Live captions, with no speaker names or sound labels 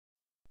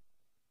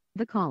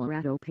The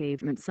Colorado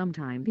pavement.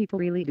 Sometimes people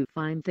really do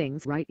find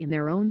things right in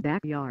their own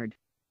backyard.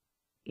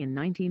 In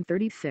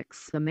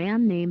 1936, a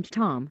man named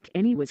Tom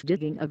Kenny was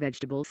digging a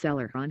vegetable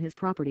cellar on his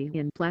property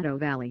in Plateau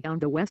Valley on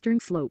the western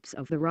slopes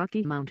of the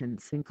Rocky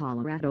Mountains in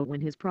Colorado when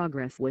his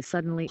progress was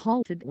suddenly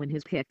halted when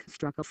his pick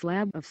struck a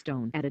slab of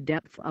stone at a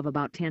depth of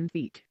about 10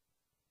 feet.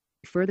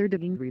 Further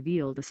digging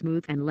revealed a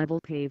smooth and level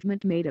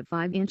pavement made of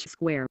 5-inch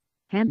square,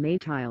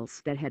 handmade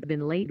tiles that had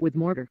been laid with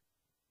mortar.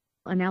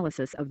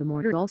 Analysis of the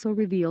mortar also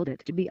revealed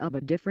it to be of a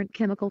different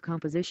chemical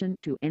composition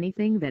to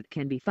anything that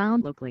can be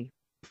found locally,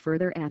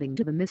 further adding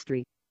to the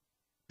mystery.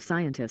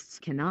 Scientists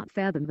cannot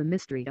fathom the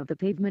mystery of the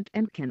pavement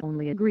and can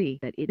only agree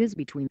that it is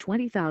between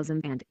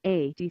 20,000 and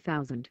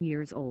 80,000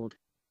 years old.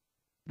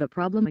 The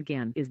problem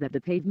again is that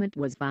the pavement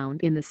was found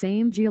in the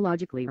same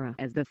geological era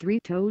as the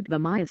three-toed the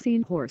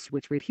Miocene horse,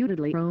 which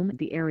reputedly roamed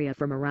the area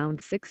from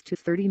around 6 to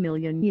 30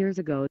 million years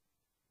ago.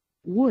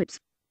 Woods.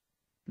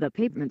 The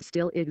pavement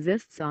still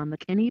exists on the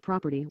Kenny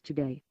property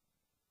today.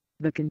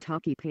 The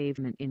Kentucky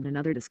pavement in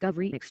another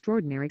discovery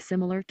extraordinary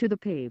similar to the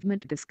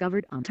pavement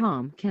discovered on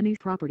Tom Kenny's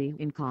property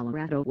in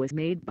Colorado was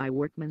made by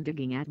workmen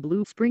digging at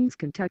Blue Springs,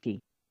 Kentucky.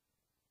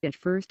 At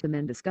first the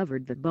men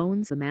discovered the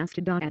bones of a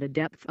mastodon at a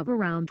depth of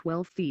around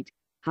 12 feet.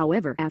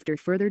 However, after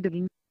further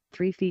digging,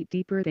 3 feet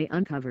deeper, they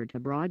uncovered a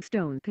broad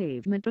stone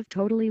pavement of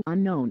totally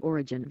unknown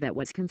origin that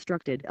was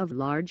constructed of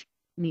large,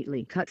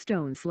 neatly cut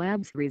stone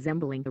slabs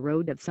resembling a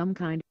road of some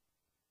kind.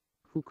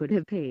 Who could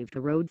have paved the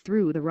road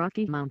through the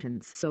Rocky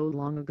Mountains so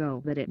long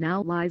ago that it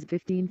now lies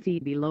 15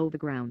 feet below the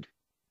ground?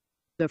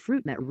 The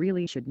fruit that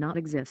really should not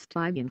exist.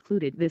 I've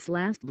included this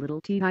last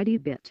little tidy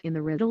bit in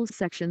the riddles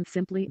section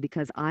simply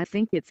because I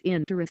think it's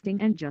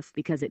interesting and just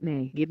because it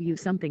may give you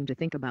something to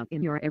think about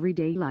in your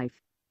everyday life,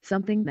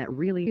 something that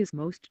really is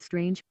most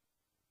strange.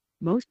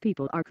 Most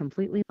people are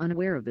completely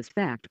unaware of this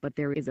fact, but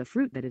there is a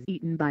fruit that is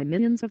eaten by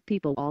millions of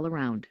people all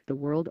around the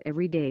world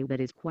every day that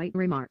is quite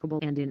remarkable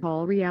and in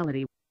all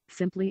reality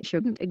simply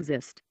shouldn't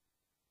exist.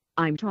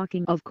 I'm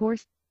talking, of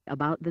course,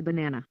 about the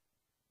banana.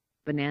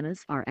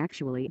 Bananas are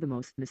actually the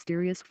most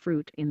mysterious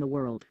fruit in the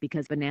world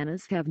because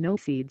bananas have no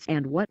seeds,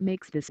 and what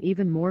makes this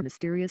even more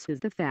mysterious is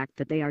the fact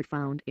that they are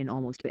found in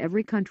almost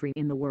every country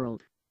in the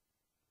world.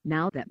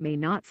 Now that may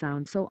not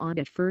sound so odd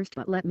at first,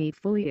 but let me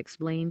fully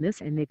explain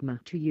this enigma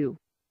to you.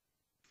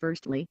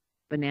 Firstly,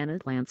 banana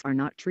plants are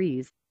not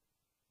trees.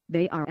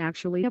 They are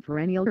actually a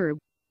perennial herb.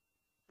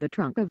 The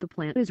trunk of the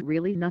plant is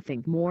really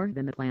nothing more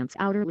than the plant's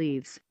outer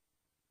leaves.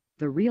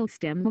 The real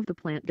stem of the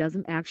plant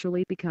doesn't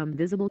actually become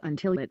visible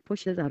until it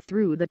pushes out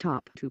through the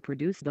top to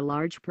produce the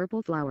large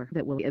purple flower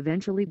that will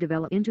eventually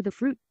develop into the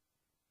fruit.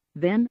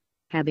 Then,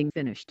 having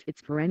finished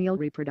its perennial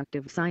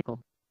reproductive cycle,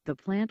 the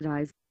plant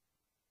dies.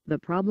 The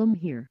problem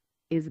here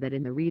is that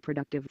in the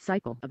reproductive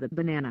cycle of the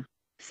banana,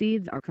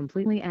 seeds are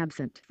completely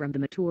absent from the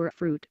mature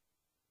fruit.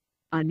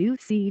 A new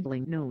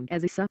seedling known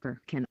as a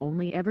sucker can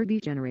only ever be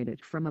generated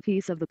from a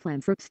piece of the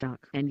plant rootstock,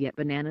 and yet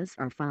bananas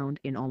are found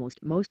in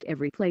almost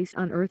every place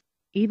on Earth,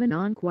 even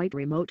on quite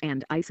remote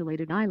and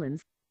isolated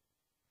islands.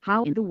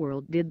 How in the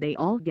world did they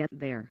all get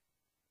there?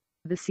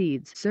 The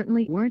seeds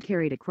certainly weren't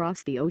carried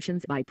across the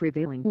oceans by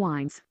prevailing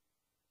winds.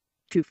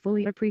 To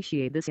fully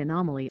appreciate this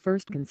anomaly,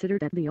 first consider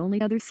that the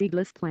only other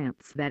seedless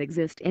plants that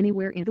exist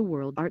anywhere in the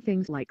world are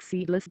things like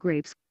seedless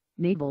grapes,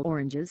 navel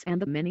oranges, and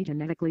the many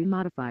genetically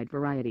modified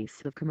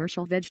varieties of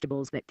commercial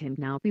vegetables that can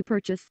now be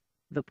purchased.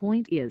 The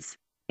point is,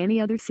 any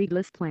other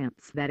seedless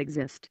plants that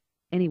exist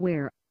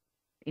anywhere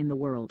in the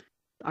world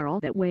are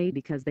all that way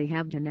because they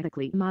have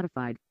genetically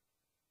modified.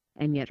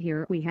 And yet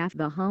here we have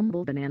the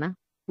humble banana,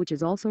 which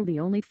is also the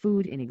only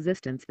food in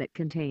existence that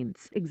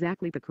contains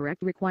exactly the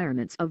correct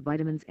requirements of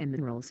vitamins and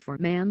minerals for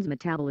man's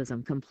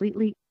metabolism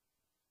completely.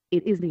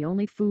 It is the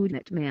only food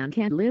that man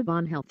can live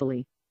on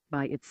healthily,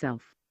 by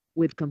itself,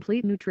 with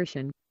complete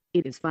nutrition.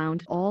 It is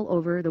found all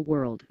over the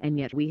world, and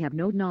yet we have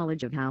no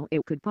knowledge of how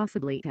it could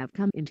possibly have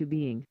come into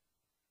being.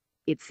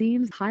 It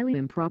seems highly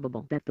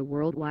improbable that the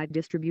worldwide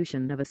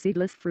distribution of a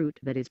seedless fruit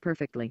that is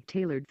perfectly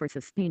tailored for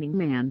sustaining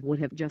man would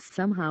have just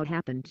somehow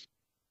happened.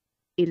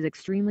 It is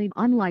extremely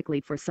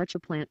unlikely for such a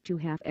plant to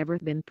have ever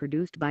been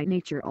produced by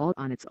nature all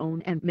on its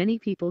own, and many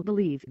people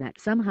believe that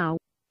somehow,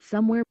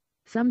 somewhere,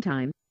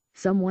 sometime,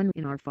 someone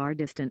in our far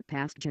distant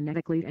past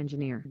genetically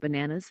engineered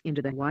bananas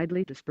into the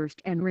widely dispersed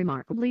and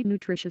remarkably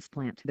nutritious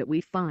plant that we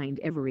find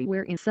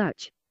everywhere in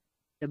such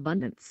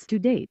abundance to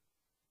date.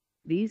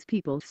 These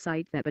people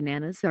cite that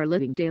bananas are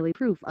living daily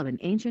proof of an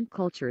ancient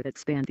culture that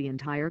spanned the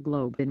entire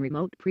globe in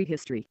remote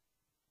prehistory.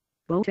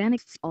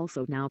 Botanists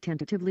also now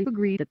tentatively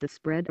agree that the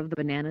spread of the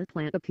banana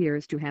plant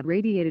appears to have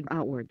radiated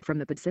outward from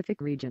the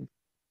Pacific region.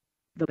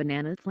 The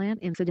banana plant,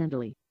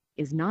 incidentally,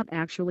 is not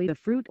actually a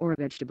fruit or a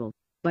vegetable,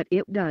 but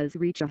it does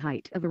reach a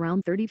height of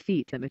around 30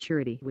 feet at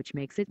maturity, which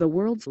makes it the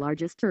world's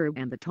largest herb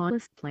and the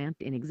tallest plant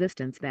in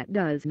existence that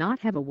does not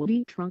have a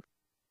woody trunk.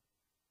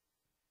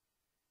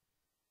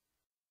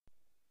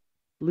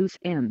 Loose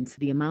ends.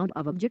 The amount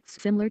of objects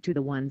similar to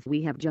the ones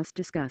we have just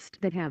discussed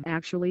that have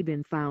actually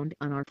been found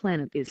on our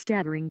planet is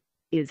staggering,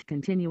 is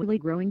continually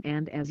growing,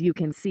 and as you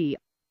can see,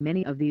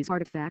 Many of these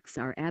artifacts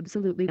are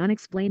absolutely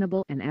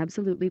unexplainable and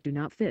absolutely do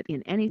not fit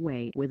in any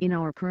way within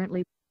our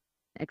currently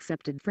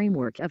accepted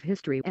framework of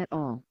history at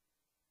all.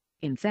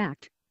 In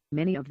fact,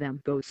 many of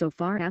them go so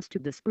far as to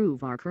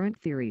disprove our current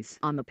theories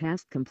on the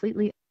past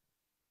completely.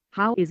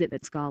 How is it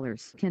that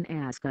scholars can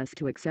ask us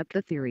to accept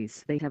the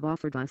theories they have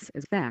offered us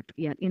as fact,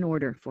 yet in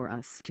order for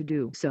us to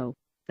do so,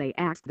 they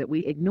ask that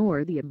we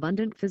ignore the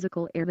abundant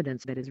physical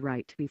evidence that is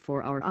right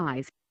before our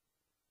eyes?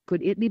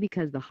 Could it be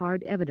because the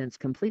hard evidence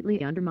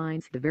completely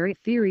undermines the very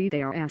theory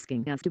they are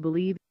asking us to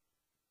believe?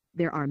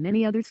 There are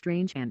many other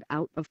strange and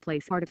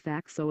out-of-place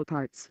artifacts or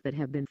parts that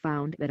have been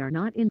found that are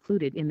not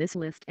included in this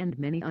list, and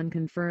many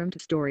unconfirmed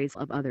stories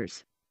of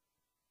others.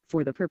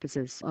 For the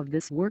purposes of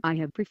this work I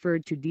have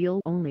preferred to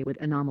deal only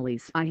with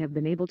anomalies I have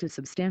been able to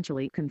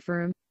substantially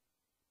confirm.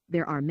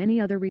 There are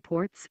many other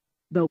reports,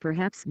 though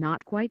perhaps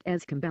not quite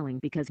as compelling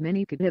because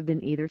many could have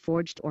been either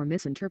forged or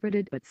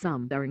misinterpreted, but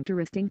some are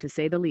interesting to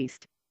say the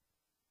least.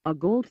 A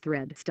gold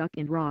thread stuck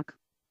in rock.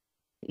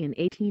 In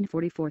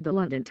 1844 the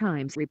London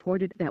Times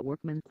reported that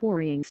workmen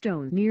quarrying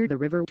stones near the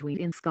River Tweed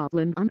in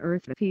Scotland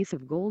unearthed a piece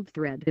of gold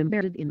thread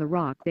embedded in the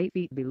rock 8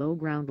 feet below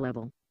ground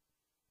level.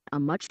 A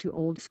much too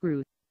old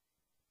screw.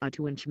 A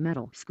 2-inch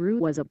metal screw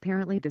was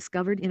apparently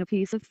discovered in a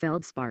piece of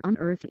feldspar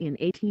unearthed in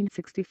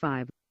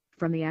 1865,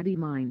 from the Adobe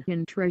mine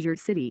in Treasure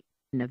City,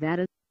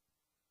 Nevada.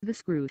 The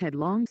screw had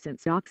long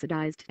since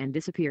oxidized and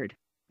disappeared,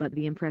 but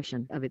the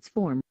impression of its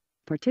form,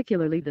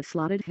 particularly the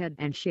slotted head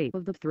and shape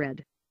of the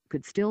thread,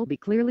 could still be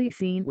clearly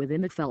seen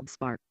within the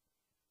feldspar.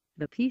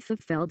 The piece of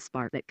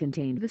feldspar that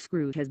contained the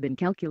screw has been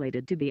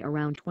calculated to be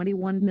around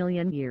 21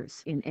 million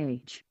years in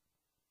age.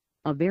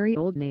 A very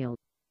old nail.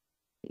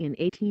 In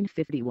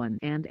 1851,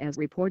 and as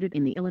reported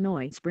in the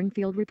Illinois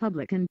Springfield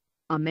Republican,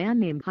 a man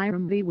named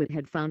Hiram V. Wood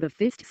had found a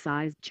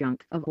fist-sized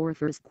chunk of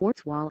Orpheus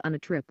quartz while on a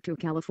trip to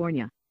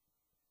California.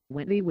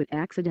 When V. Wood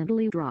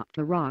accidentally dropped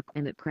a rock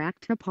and it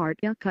cracked apart,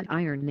 a cut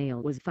iron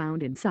nail was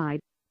found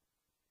inside.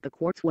 The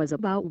quartz was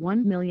about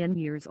 1 million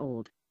years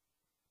old.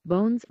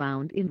 Bones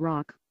found in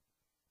rock.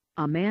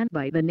 A man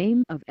by the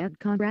name of Ed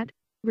Conrad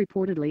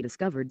reportedly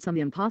discovered some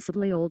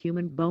impossibly old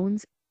human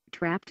bones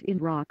trapped in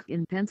rock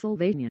in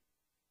Pennsylvania.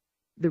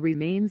 The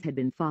remains had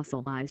been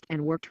fossilized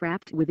and were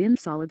trapped within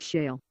solid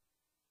shale.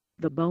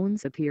 The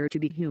bones appear to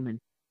be human,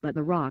 but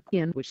the rock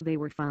in which they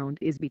were found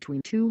is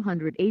between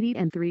 280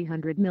 and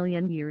 300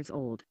 million years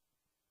old.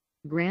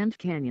 Grand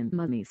Canyon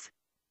mummies.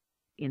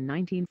 In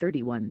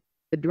 1931,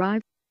 the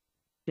Drive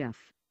Chef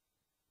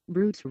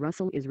Bruce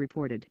Russell is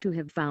reported to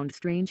have found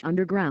strange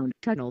underground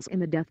tunnels in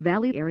the Death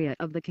Valley area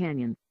of the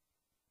canyon.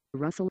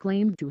 Russell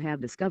claimed to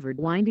have discovered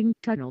winding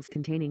tunnels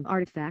containing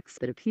artifacts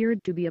that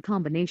appeared to be a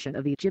combination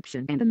of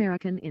Egyptian and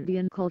American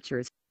Indian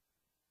cultures.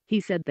 He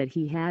said that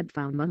he had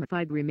found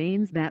mummified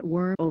remains that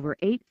were over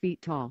 8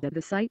 feet tall at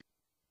the site.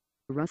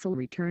 Russell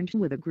returned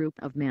with a group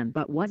of men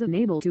but was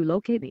unable to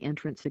locate the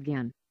entrance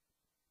again.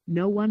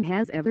 No one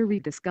has ever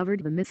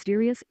rediscovered the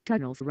mysterious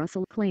tunnels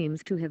Russell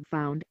claims to have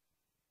found.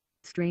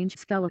 Strange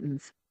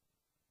skeletons.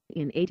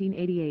 In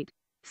 1888,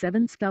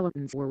 7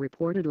 skeletons were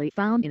reportedly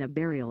found in a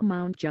burial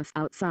mound just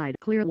outside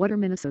Clearwater,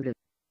 Minnesota.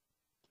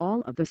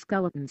 All of the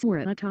skeletons were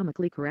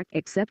anatomically correct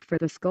except for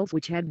the skulls,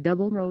 which had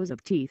double rows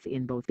of teeth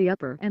in both the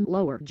upper and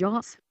lower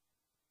jaws.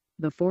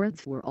 The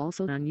foreheads were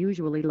also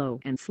unusually low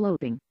and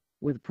sloping,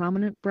 with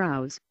prominent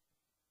brows.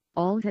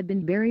 All had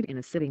been buried in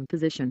a sitting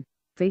position,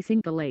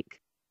 facing the lake.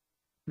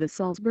 The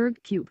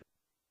Salzburg Cube.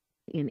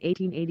 In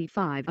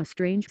 1885 a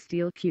strange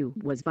steel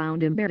cube was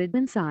found embedded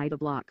inside a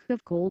block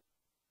of coal.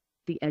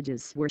 The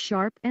edges were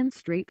sharp and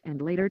straight,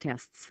 and later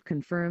tests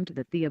confirmed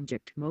that the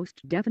object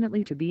most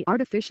definitely to be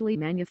artificially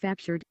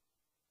manufactured.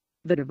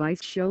 The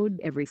device showed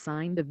every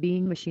sign of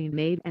being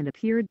machine-made and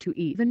appeared to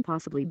even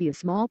possibly be a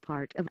small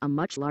part of a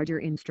much larger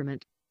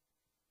instrument.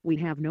 We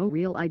have no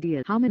real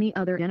idea how many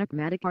other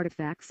enigmatic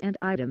artifacts and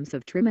items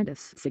of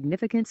tremendous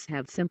significance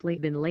have simply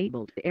been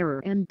labeled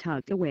error and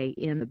tucked away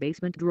in the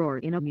basement drawer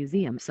in a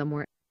museum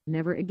somewhere,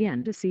 never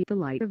again to see the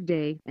light of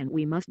day, and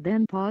we must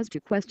then pause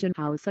to question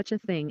how such a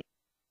thing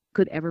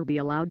could ever be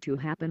allowed to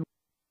happen.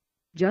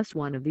 Just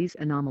one of these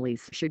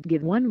anomalies should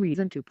give one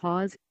reason to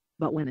pause,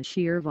 but when the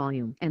sheer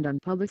volume and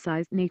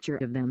unpublicized nature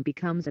of them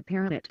becomes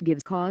apparent, it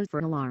gives cause for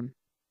alarm.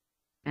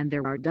 And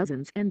there are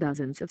dozens and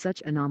dozens of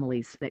such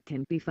anomalies that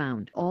can be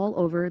found all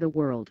over the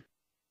world.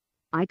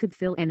 I could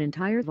fill an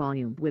entire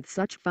volume with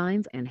such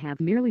finds and have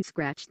merely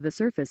scratched the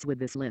surface with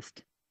this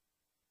list.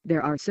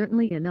 There are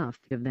certainly enough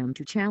of them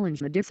to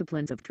challenge the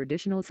disciplines of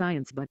traditional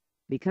science, but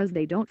because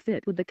they don't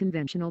fit with the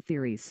conventional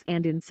theories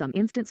and in some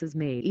instances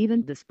may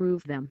even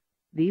disprove them,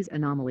 these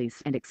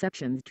anomalies and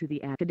exceptions to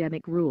the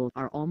academic rule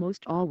are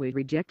almost always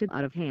rejected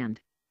out of hand.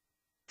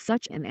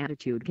 Such an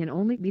attitude can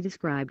only be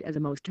described as a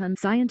most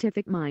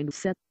unscientific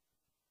mindset.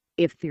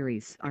 If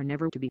theories are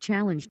never to be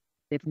challenged,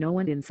 if no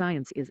one in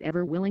science is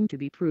ever willing to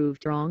be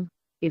proved wrong,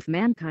 if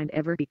mankind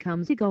ever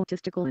becomes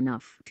egotistical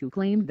enough to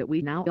claim that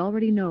we now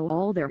already know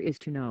all there is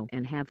to know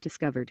and have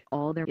discovered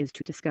all there is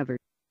to discover,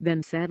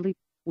 then sadly,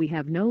 we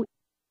have no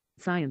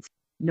science,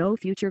 no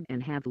future,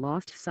 and have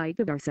lost sight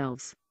of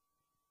ourselves.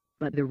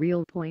 But the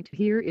real point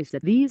here is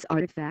that these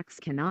artifacts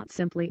cannot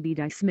simply be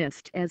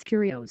dismissed as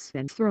curios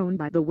and thrown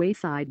by the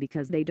wayside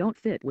because they don't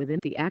fit within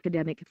the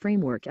academic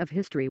framework of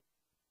history.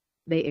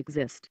 They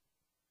exist.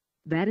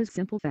 That is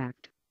simple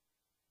fact.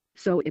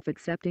 So if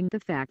accepting the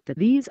fact that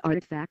these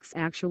artifacts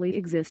actually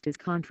exist is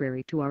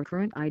contrary to our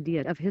current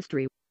idea of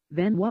history,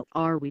 then what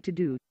are we to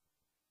do?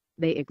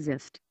 They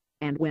exist,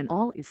 and when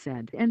all is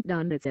said and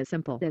done it's as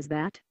simple as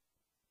that.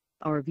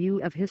 Our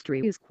view of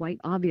history is quite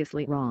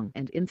obviously wrong,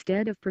 and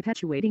instead of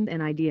perpetuating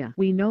an idea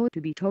we know to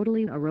be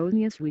totally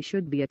erroneous we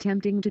should be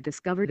attempting to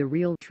discover the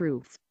real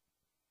truths.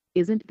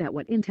 Isn't that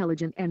what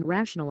intelligent and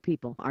rational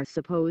people are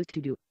supposed to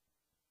do?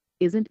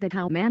 Isn't that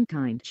how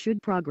mankind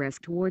should progress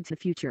towards the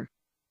future?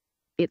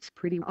 It's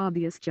pretty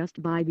obvious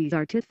just by these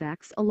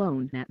artifacts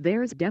alone that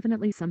there's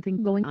definitely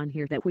something going on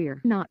here that we're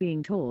not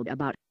being told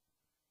about.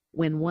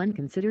 When one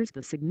considers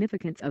the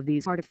significance of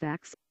these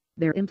artifacts,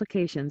 their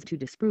implications to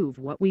disprove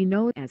what we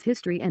know as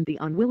history and the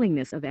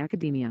unwillingness of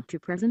academia to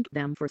present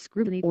them for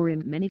scrutiny or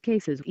in many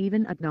cases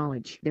even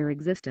acknowledge their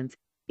existence,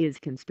 is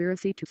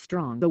conspiracy too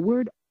strong the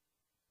word?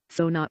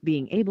 So not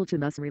being able to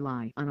thus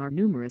rely on our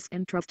numerous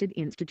and trusted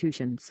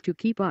institutions to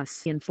keep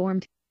us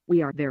informed,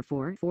 we are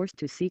therefore forced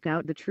to seek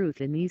out the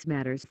truth in these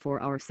matters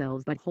for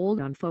ourselves. But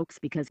hold on folks,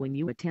 because when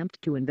you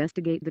attempt to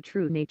investigate the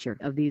true nature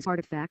of these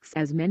artifacts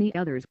as many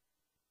others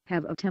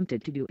have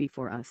attempted to do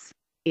before us,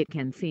 it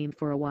can seem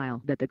for a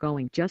while that the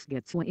going just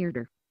gets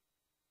weirder.